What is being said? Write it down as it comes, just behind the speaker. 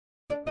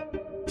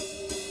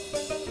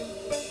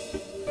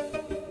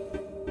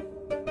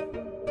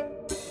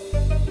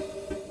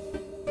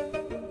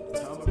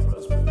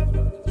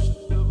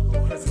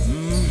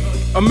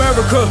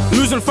America,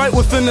 losing the fight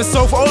within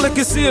itself. All it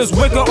can see is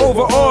wicked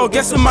overall.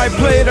 Guess it might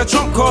play the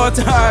trump card.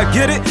 I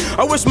get it.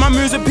 I wish my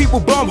music people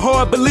bump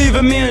hard. Believe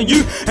in me and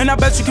you, and I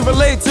bet you can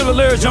relate to the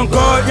lyrics. Young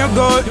God, young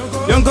God,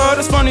 young God.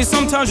 It's funny,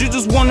 sometimes you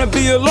just wanna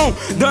be alone.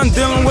 Done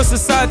dealing with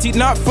society,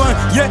 not fun.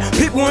 Yeah,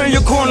 people in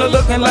your corner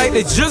looking like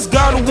they just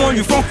gotta warn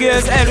you. Funky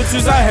ass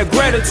attitudes, I had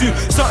gratitude.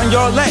 Something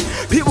y'all lack.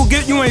 People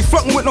get you ain't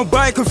fucking with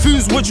nobody.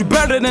 Confused with you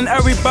better than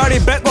everybody.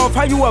 Back off,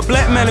 how you a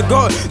black man of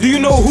God? Do you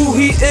know who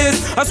he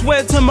is? I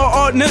swear to my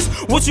hardness,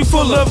 what you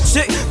full of,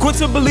 chick? Quit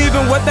to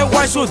believing what that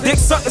white short dick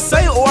sucker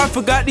say. Oh, I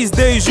forgot these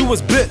days you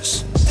was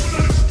bitch.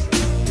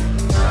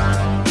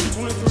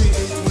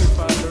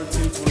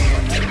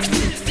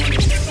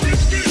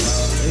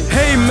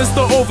 Hey,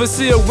 Mr.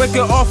 Overseer,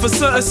 wicked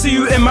officer, I see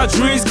you in my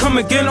dreams. Come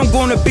again, I'm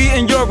gonna be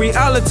in your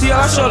reality.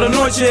 I shall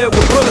anoint your head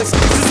with bullets.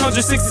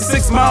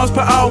 666 miles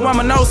per hour. I'm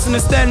announcing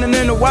and standing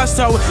in the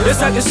watchtower.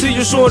 Yes, I can see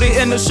you shorty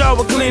in the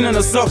shower cleaning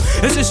herself.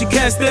 It's just she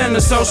can't stand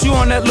herself. She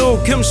on that little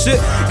Kim shit.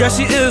 Guess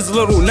she is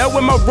little. Now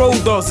where my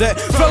road dogs at?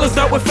 Fellas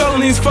out with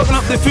felonies, fucking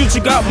up their future.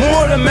 Got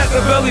more than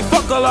Machiavelli.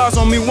 Fuck all eyes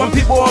on me. One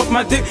people off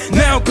my dick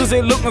now, cause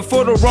they looking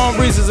for the wrong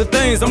reasons and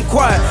things. I'm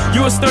quiet.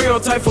 You a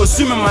stereotype for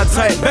assuming my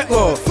type. Back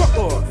off. Fuck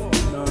off.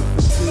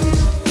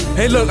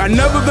 Hey look, I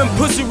never been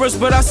pussy rich,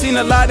 but I seen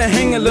a lot of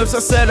hanging lips. I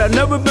said I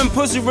never been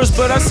pussy rich,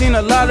 but I seen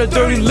a lot of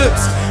dirty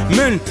lips.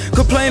 Men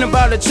complain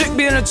about a chick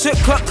being a chick,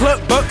 cluck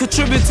cluck, but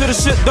contribute to the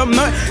shit, dumb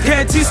nut.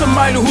 Can't teach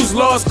somebody who's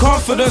lost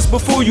confidence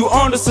before you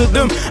honest to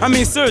them. I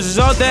mean, serious, is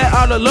y'all that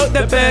out of luck,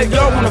 that bad,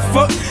 y'all wanna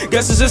fuck?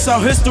 Guess it's just how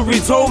history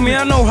told me,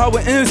 I know how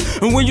it ends.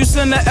 And when you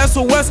send that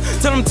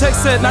SOS, tell them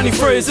text said 90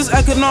 phrase. This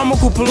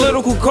economical,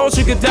 political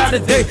culture could die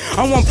today.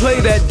 I won't play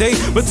that day,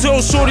 but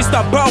till shorty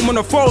stop bowing when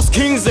the false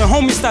kings and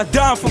homies stop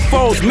dying for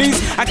false means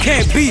I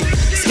can't be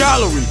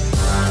scholarly.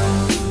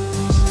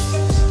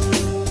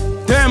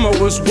 Damn, I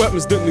wish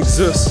weapons didn't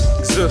exist.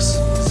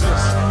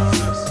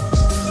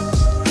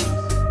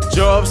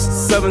 Jobs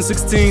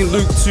 7:16,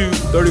 Luke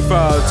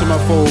 2:35. To my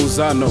foes,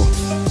 I know.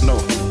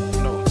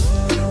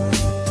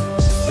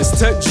 It's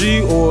Tech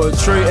G or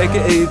Trey,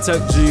 aka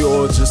Tech G,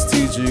 or just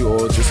TG,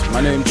 or just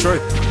my name Trey.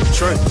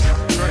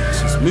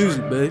 It's just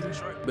music,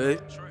 babe.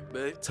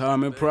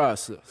 Time and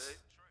process.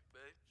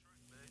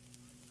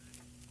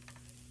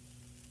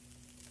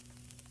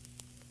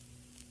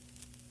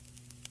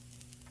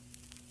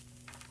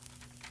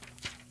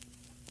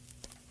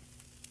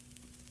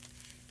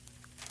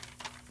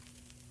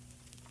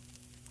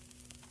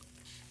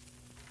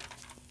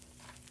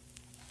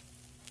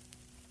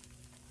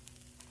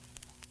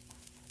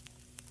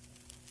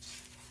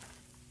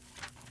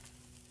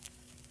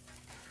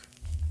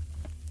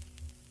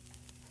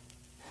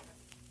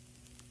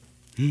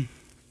 Hmm.